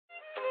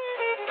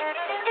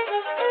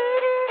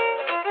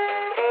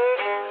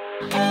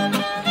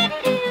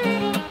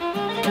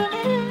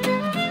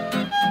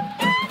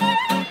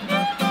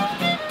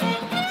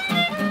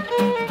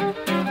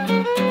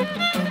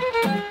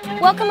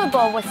Welcome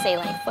aboard with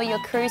SeaLink for your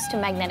cruise to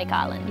Magnetic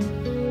Island.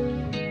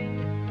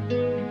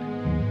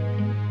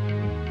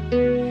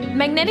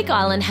 Magnetic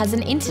Island has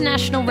an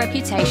international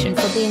reputation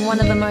for being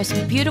one of the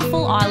most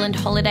beautiful island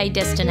holiday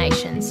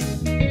destinations.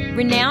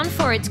 Renowned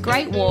for its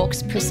great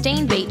walks,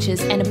 pristine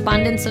beaches and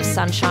abundance of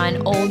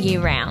sunshine all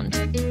year round.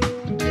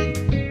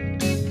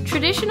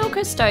 Traditional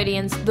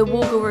custodians, the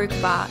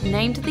Woogarookba,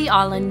 named the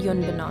island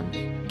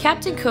Yunbanon.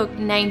 Captain Cook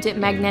named it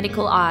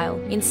Magnetical Isle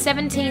in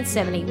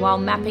 1770 while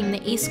mapping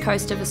the east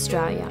coast of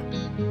Australia,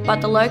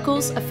 but the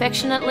locals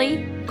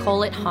affectionately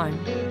call it home.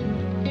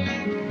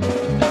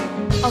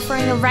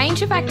 Offering a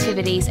range of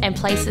activities and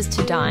places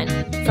to dine,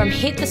 from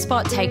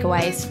hit-the-spot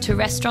takeaways to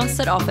restaurants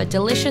that offer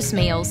delicious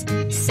meals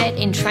set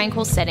in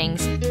tranquil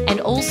settings and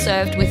all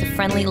served with a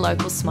friendly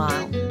local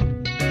smile.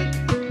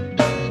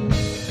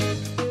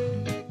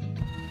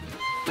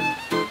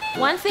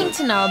 One thing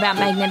to know about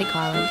Magnetic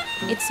Island,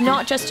 it's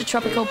not just a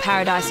tropical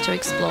paradise to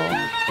explore,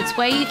 it's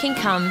where you can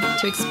come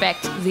to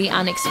expect the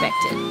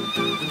unexpected.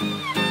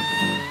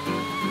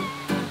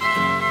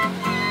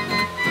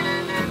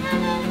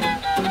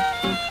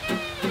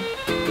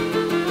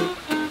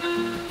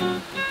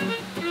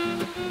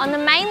 On the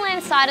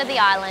mainland side of the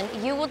island,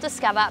 you will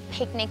discover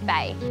Picnic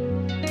Bay.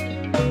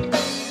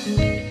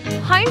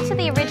 Home to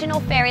the original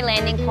ferry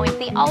landing point,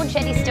 the old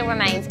jetty still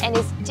remains and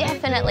is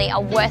definitely a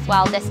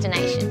worthwhile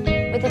destination,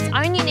 with its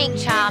own unique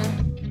charm,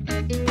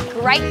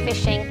 great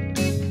fishing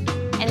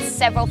and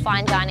several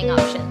fine dining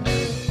options.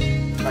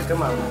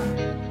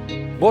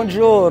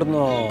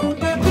 Buongiorno!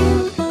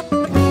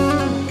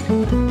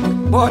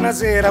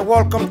 Buonasera,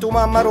 welcome to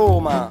Mamma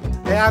Roma.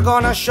 And I'm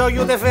gonna show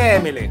you the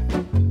family.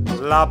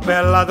 La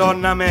bella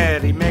donna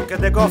Mary, make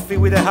the coffee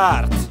with a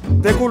heart.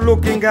 The good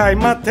looking guy,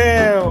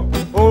 Matteo,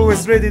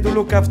 always ready to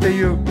look after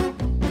you.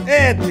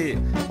 Eddie,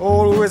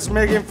 always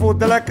making food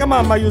like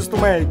Mama used to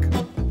make.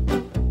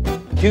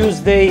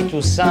 Tuesday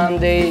to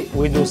Sunday,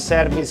 we do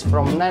service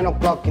from 9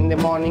 o'clock in the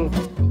morning.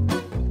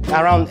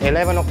 Around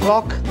 11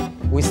 o'clock,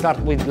 we start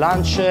with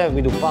lunch.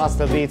 We do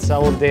pasta, pizza,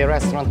 all the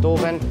restaurant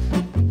oven.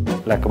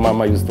 Like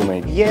Mama used to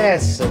make.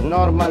 Yes,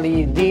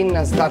 normally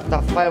dinner start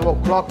at 5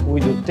 o'clock. We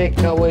do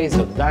takeaways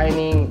or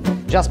dining.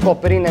 Just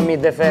pop in and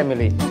meet the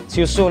family.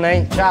 See you soon,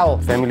 eh? Ciao.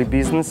 Family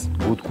business,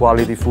 good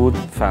quality food,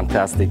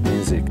 fantastic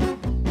music.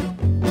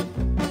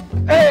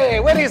 Hey,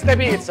 where is the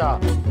pizza?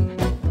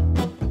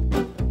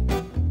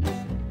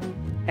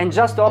 And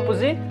just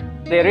opposite,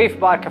 the Reef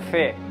Bar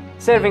Cafe,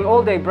 serving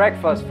all-day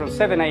breakfast from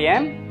 7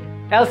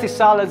 a.m, healthy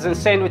salads and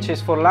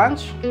sandwiches for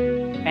lunch,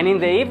 and in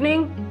the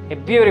evening, a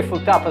beautiful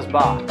tapas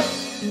bar.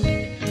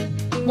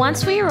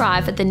 Once we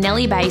arrive at the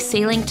Nelly Bay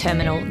SeaLink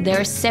terminal,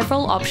 there are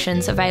several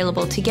options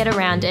available to get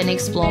around and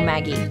explore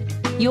Maggie.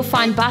 You'll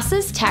find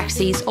buses,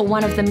 taxis, or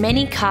one of the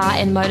many car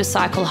and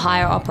motorcycle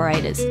hire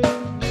operators.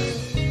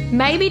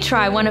 Maybe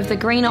try one of the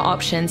greener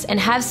options and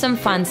have some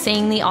fun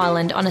seeing the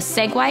island on a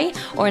Segway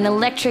or an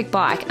electric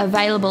bike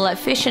available at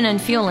Fishin' and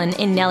Fuelin'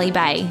 in Nelly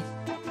Bay.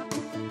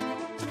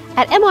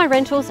 At MI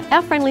Rentals,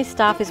 our friendly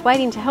staff is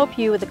waiting to help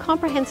you with a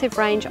comprehensive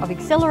range of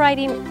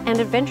exhilarating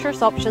and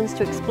adventurous options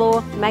to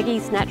explore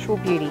Maggie's natural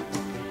beauty.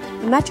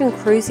 Imagine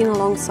cruising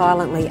along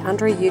silently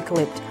under a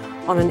eucalypt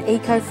on an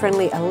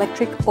eco-friendly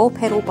electric or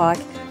pedal bike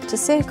to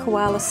see a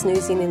koala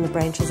snoozing in the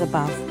branches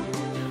above.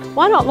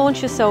 Why not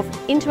launch yourself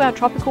into our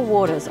tropical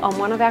waters on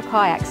one of our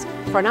kayaks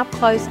for an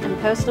up-close and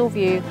personal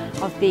view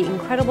of the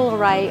incredible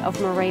array of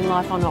marine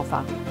life on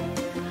offer.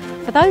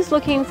 For those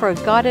looking for a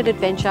guided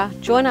adventure,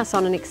 join us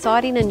on an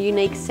exciting and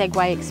unique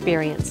Segway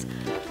experience.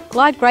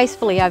 Glide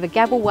gracefully over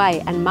Gabble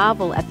Way and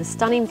marvel at the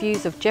stunning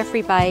views of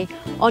Jeffrey Bay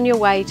on your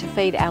way to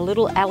feed our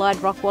little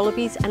allied rock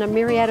wallabies and a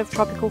myriad of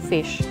tropical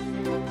fish.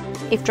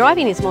 If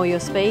driving is more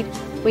your speed,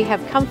 we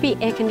have comfy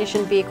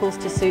air-conditioned vehicles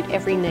to suit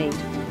every need.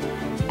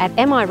 At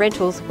MI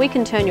Rentals, we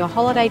can turn your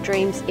holiday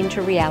dreams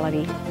into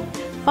reality.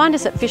 Find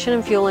us at Fishin'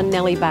 and Fuelin'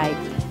 Nelly Bay,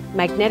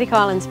 Magnetic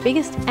Island's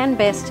biggest and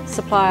best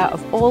supplier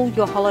of all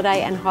your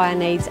holiday and hire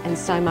needs and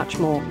so much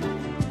more.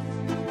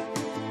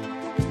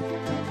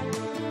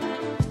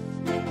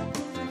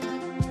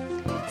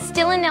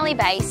 Still in Nelly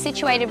Bay,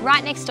 situated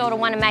right next door to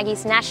one of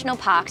Maggie's national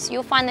parks,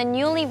 you'll find the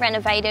newly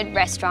renovated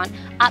restaurant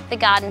Up the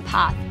Garden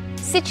Path,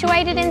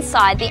 situated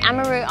inside the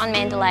Amaroo on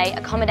Mandalay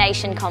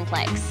accommodation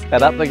complex.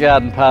 At Up the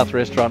Garden Path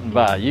Restaurant and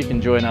Bar, you can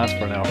join us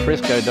for an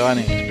alfresco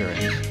dining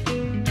experience.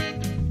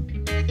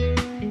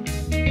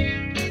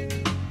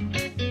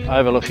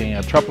 Overlooking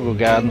our tropical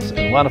gardens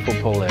and wonderful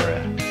pool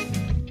area.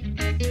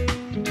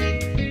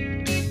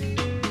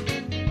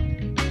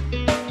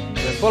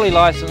 We're fully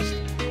licensed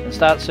and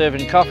start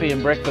serving coffee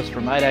and breakfast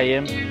from 8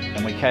 a.m,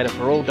 and we cater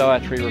for all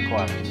dietary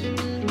requirements.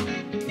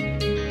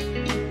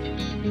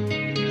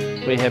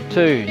 We have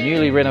 2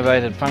 newly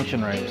renovated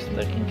function rooms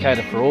that can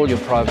cater for all your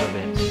private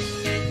events.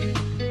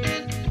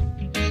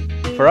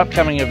 For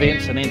upcoming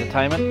events and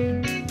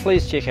entertainment,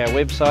 please check our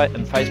website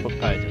and Facebook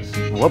pages.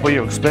 What were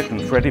you expecting,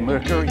 Freddie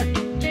Mercury?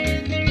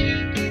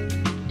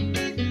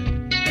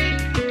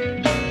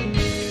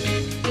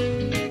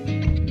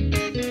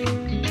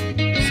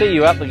 see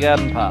you up the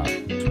garden path.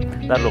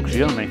 That looks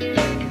yummy.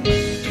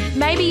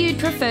 Maybe you'd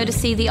prefer to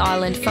see the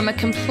island from a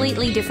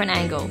completely different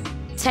angle.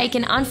 Take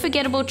an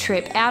unforgettable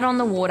trip out on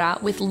the water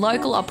with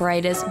local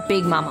operators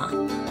Big Mama.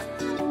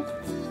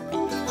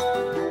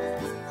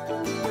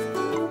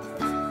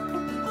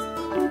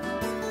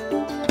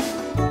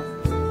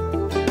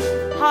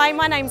 Hi,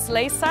 my name's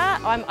Lisa.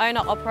 I'm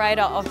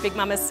owner-operator of Big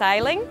Mama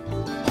Sailing.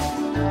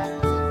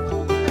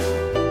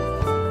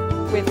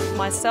 With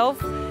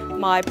myself,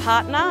 my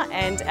partner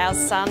and our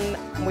son,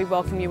 we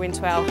welcome you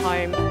into our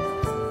home.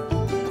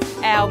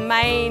 Our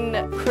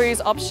main cruise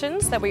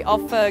options that we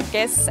offer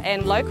guests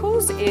and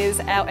locals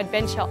is our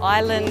Adventure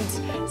Island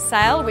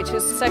sail, which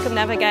is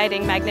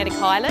circumnavigating Magnetic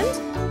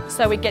Island.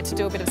 So we get to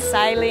do a bit of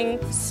sailing,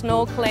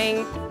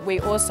 snorkeling.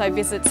 We also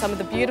visit some of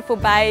the beautiful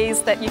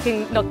bays that you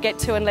can not get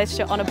to unless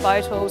you're on a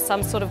boat or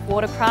some sort of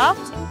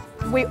watercraft.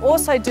 We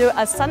also do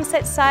a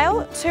sunset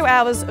sail, 2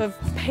 hours of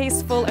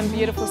peaceful and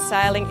beautiful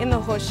sailing in the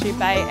Horseshoe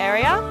Bay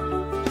area.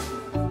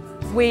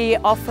 We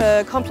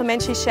offer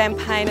complimentary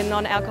champagne and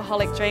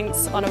non-alcoholic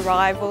drinks on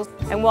arrival,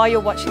 and while you're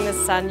watching the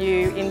sun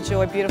you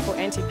enjoy beautiful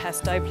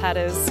antipasto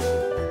platters.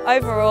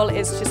 Overall,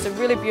 it's just a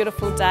really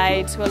beautiful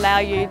day to allow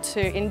you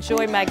to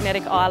enjoy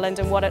Magnetic Island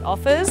and what it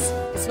offers.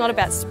 It's not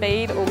about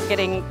speed or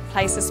getting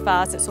places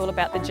fast, it's all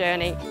about the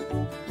journey.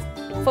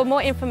 For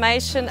more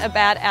information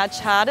about our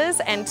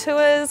charters and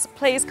tours,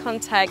 please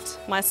contact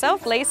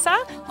myself, Lisa,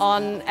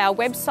 on our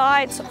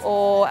website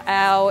or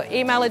our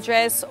email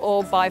address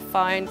or by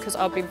phone, because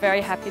I'll be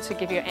very happy to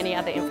give you any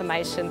other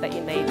information that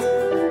you need.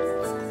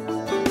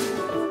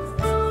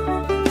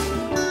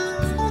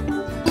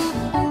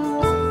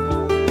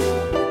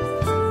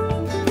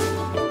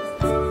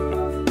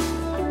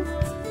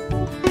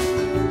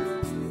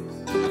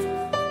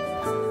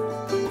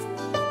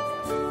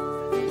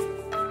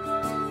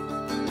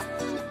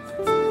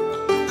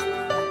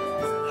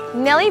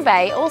 Nellie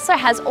Bay also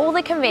has all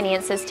the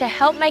conveniences to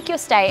help make your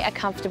stay a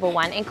comfortable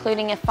one,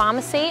 including a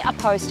pharmacy, a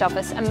post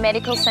office, a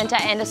medical centre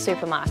and a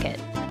supermarket.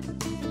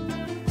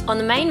 On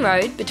the main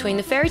road between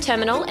the ferry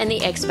terminal and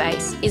the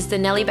X-Base is the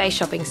Nellie Bay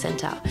Shopping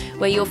Centre,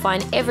 where you'll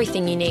find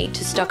everything you need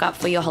to stock up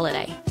for your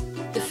holiday.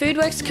 The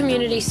Foodworks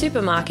Community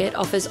Supermarket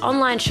offers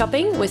online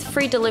shopping with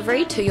free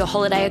delivery to your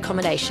holiday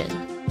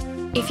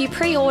accommodation. If you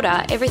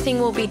pre-order, everything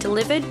will be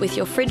delivered with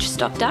your fridge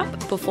stocked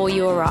up before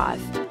you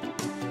arrive.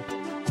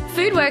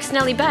 Foodworks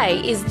Nellie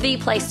Bay is the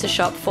place to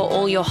shop for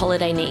all your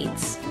holiday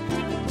needs.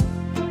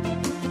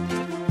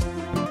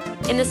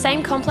 In the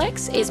same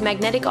complex is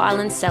Magnetic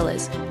Island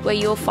Cellars, where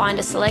you'll find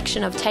a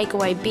selection of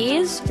takeaway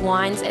beers,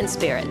 wines and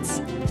spirits.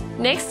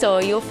 Next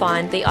door you'll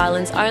find the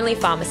island's only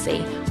pharmacy,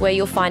 where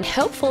you'll find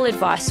helpful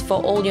advice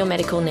for all your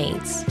medical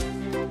needs.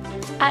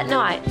 At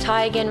night,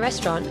 Thai Again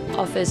Restaurant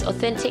offers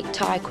authentic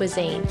Thai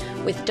cuisine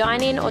with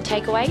dine-in or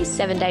takeaway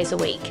 7 days a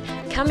week.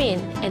 Come in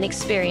and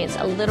experience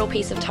a little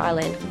piece of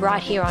Thailand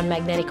right here on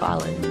Magnetic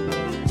Island.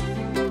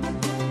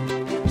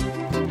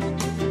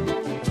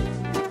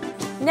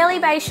 Nellie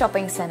Bay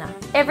Shopping Centre.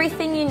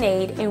 Everything you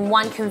need in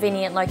one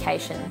convenient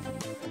location.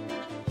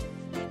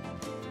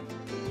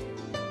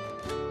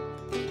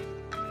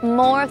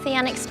 More of the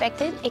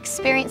unexpected?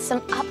 Experience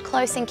some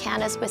up-close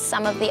encounters with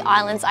some of the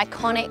island's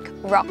iconic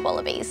rock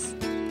wallabies.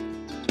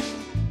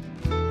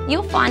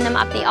 You'll find them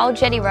up the old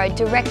jetty road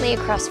directly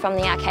across from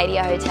the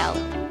Arcadia Hotel.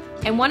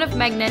 And one of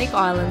Magnetic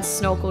Island's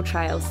snorkel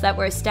trails that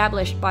were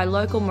established by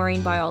local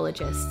marine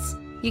biologists.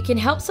 You can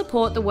help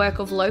support the work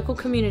of local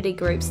community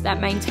groups that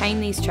maintain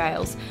these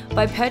trails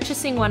by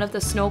purchasing one of the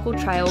snorkel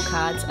trail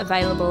cards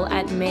available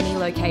at many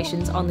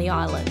locations on the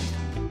island.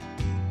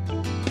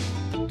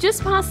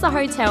 Just past the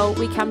hotel,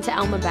 we come to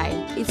Alma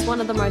Bay. It's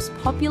one of the most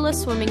popular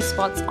swimming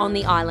spots on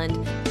the island.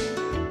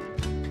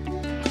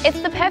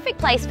 It's the perfect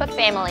place for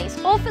families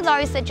or for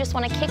those that just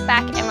want to kick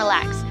back and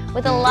relax,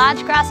 with a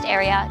large grassed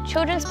area,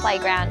 children's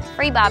playground,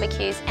 free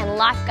barbecues and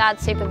lifeguard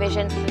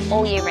supervision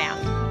all year round.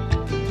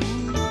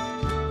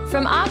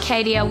 From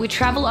Arcadia, we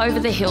travel over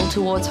the hill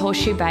towards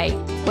Horseshoe Bay,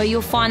 where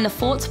you'll find the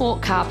Forts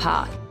Walk car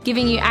park,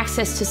 giving you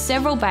access to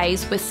several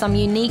bays with some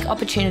unique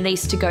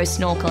opportunities to go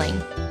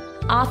snorkeling.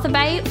 Arthur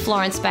Bay,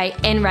 Florence Bay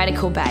and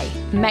Radical Bay.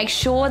 Make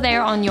sure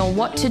they're on your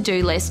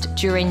what-to-do list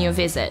during your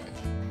visit.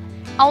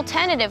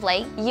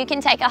 Alternatively, you can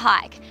take a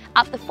hike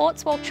up the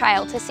Forts Walk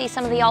Trail to see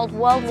some of the old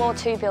World War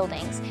II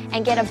buildings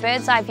and get a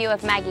bird's eye view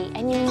of Maggie,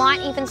 and you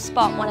might even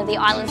spot one of the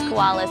island's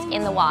koalas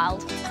in the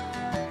wild.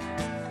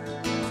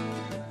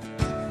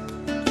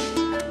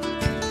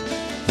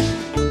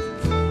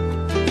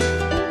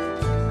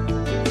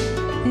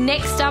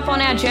 Next up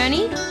on our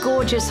journey,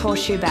 gorgeous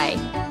Horseshoe Bay.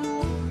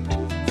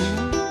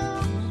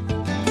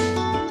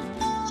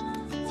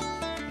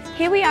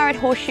 Here we are at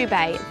Horseshoe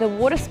Bay, the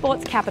water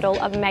sports capital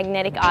of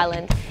Magnetic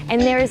Island,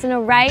 and there is an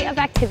array of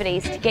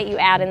activities to get you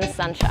out in the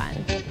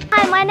sunshine.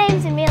 Hi, my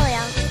name's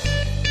Amelia.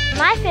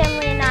 My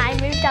family and I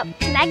moved up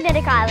to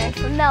Magnetic Island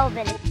from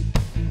Melbourne.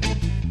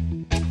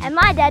 And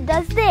my dad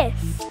does this.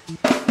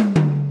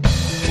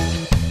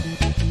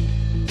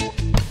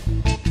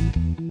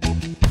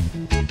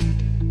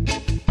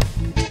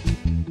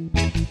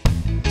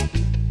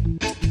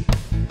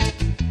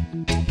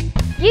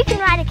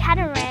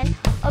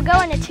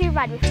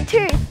 ride with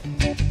 2,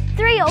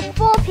 3 or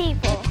 4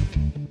 people.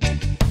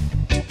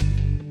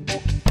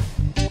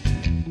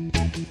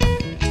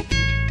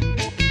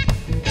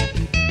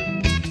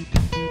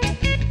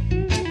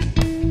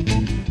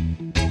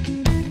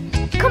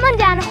 Come on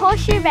down to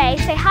Horseshoe Bay,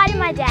 say hi to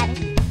my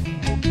daddy,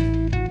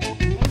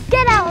 and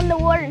get out on the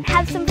water and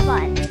have some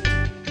fun.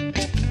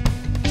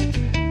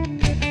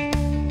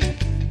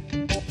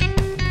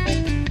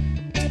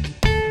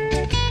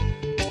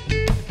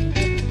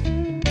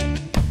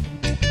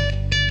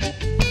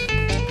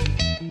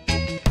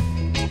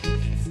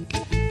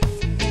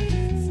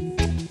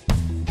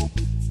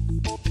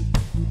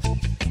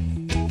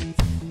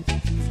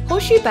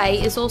 Horseshoe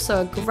Bay is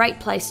also a great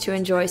place to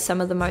enjoy some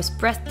of the most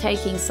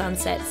breathtaking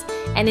sunsets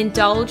and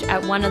indulge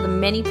at one of the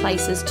many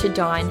places to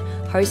dine,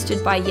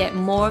 hosted by yet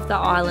more of the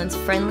island's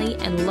friendly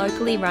and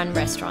locally run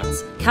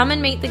restaurants. Come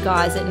and meet the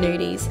guys at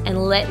Nudies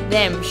and let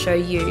them show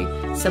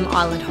you some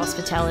island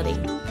hospitality.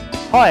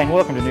 Hi and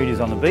welcome to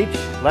Nudies on the Beach,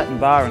 Latin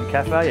Bar and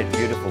Cafe at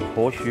beautiful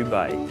Horseshoe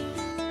Bay.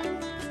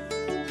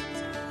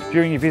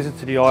 During your visit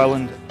to the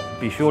island,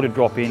 be sure to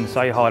drop in,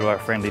 say hi to our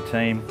friendly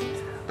team.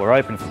 We're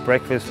open for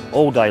breakfast,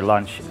 all day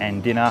lunch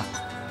and dinner,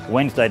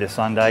 Wednesday to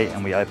Sunday,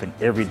 and we open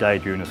every day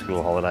during the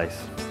school holidays.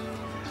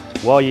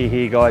 While you're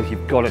here guys,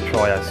 you've got to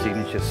try our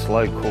signature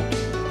slow cooked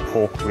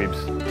pork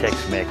ribs,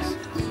 Tex-Mex.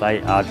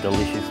 They are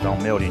delicious, they'll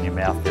melt in your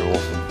mouth, they're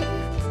awesome.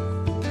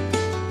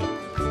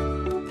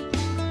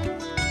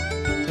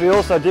 We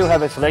also do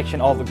have a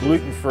selection of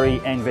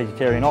gluten-free and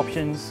vegetarian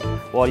options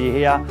while you're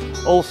here.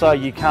 Also,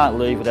 you can't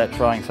leave without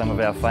trying some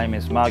of our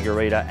famous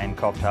margarita and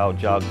cocktail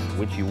jugs,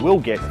 which you will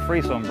get a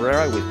free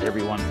sombrero with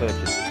every one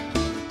purchase.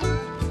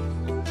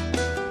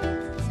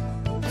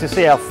 To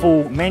see our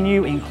full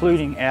menu,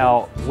 including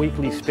our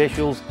weekly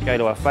specials, go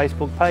to our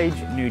Facebook page,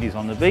 Nudies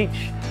on the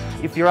Beach.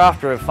 If you're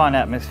after a fun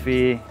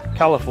atmosphere,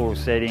 colourful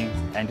setting,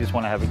 and just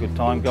want to have a good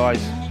time,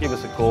 guys, give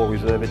us a call,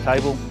 reserve a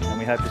table, and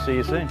we hope to see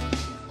you soon.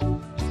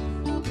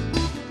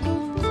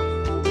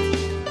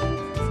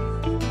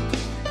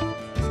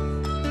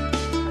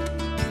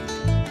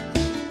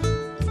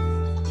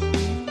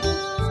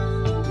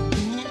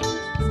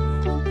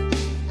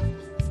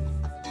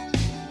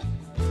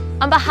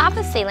 On behalf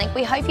of SeaLink,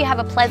 we hope you have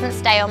a pleasant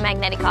stay on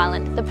Magnetic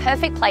Island, the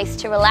perfect place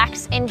to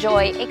relax,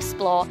 enjoy,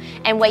 explore,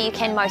 and where you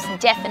can most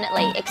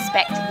definitely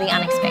expect the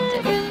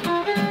unexpected.